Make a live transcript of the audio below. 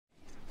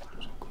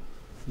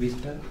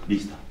Vista?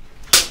 Vista.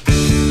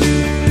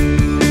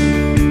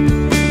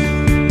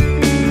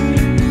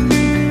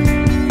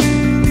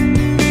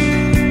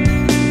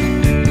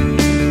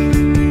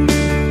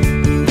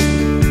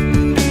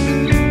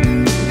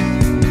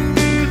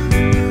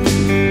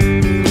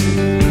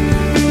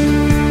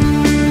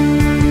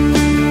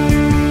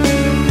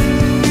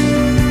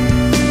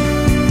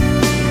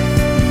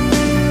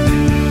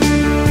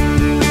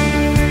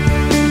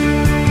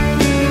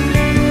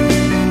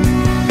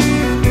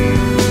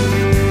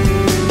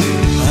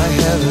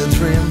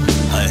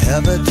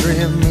 A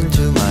dream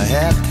into my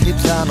head,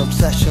 it's an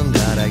obsession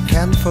that I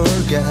can't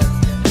forget.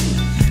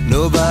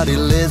 Nobody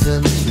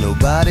listens,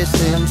 nobody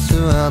seems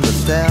to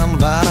understand,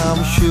 but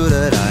I'm sure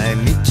that I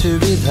need to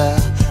be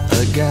there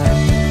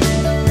again.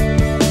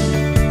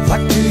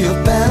 Back to your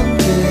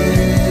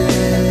panties,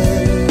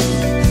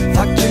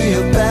 back to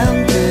your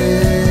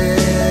panties,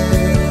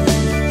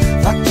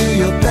 back to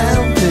your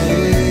panties.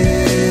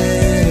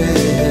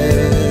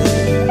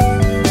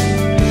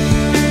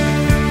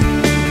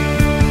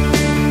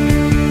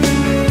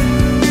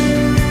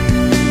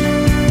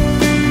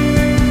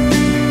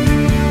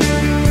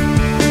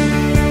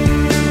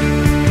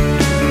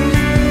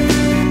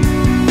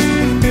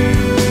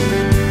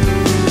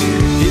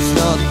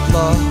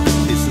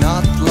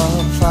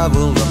 I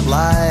will not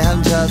lie,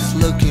 I'm just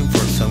looking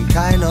for some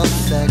kind of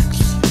sex.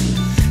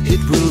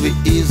 It will be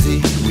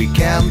easy, we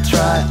can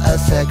try a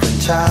second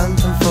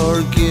chance and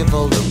forgive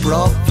all the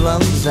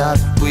problems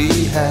that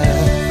we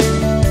have.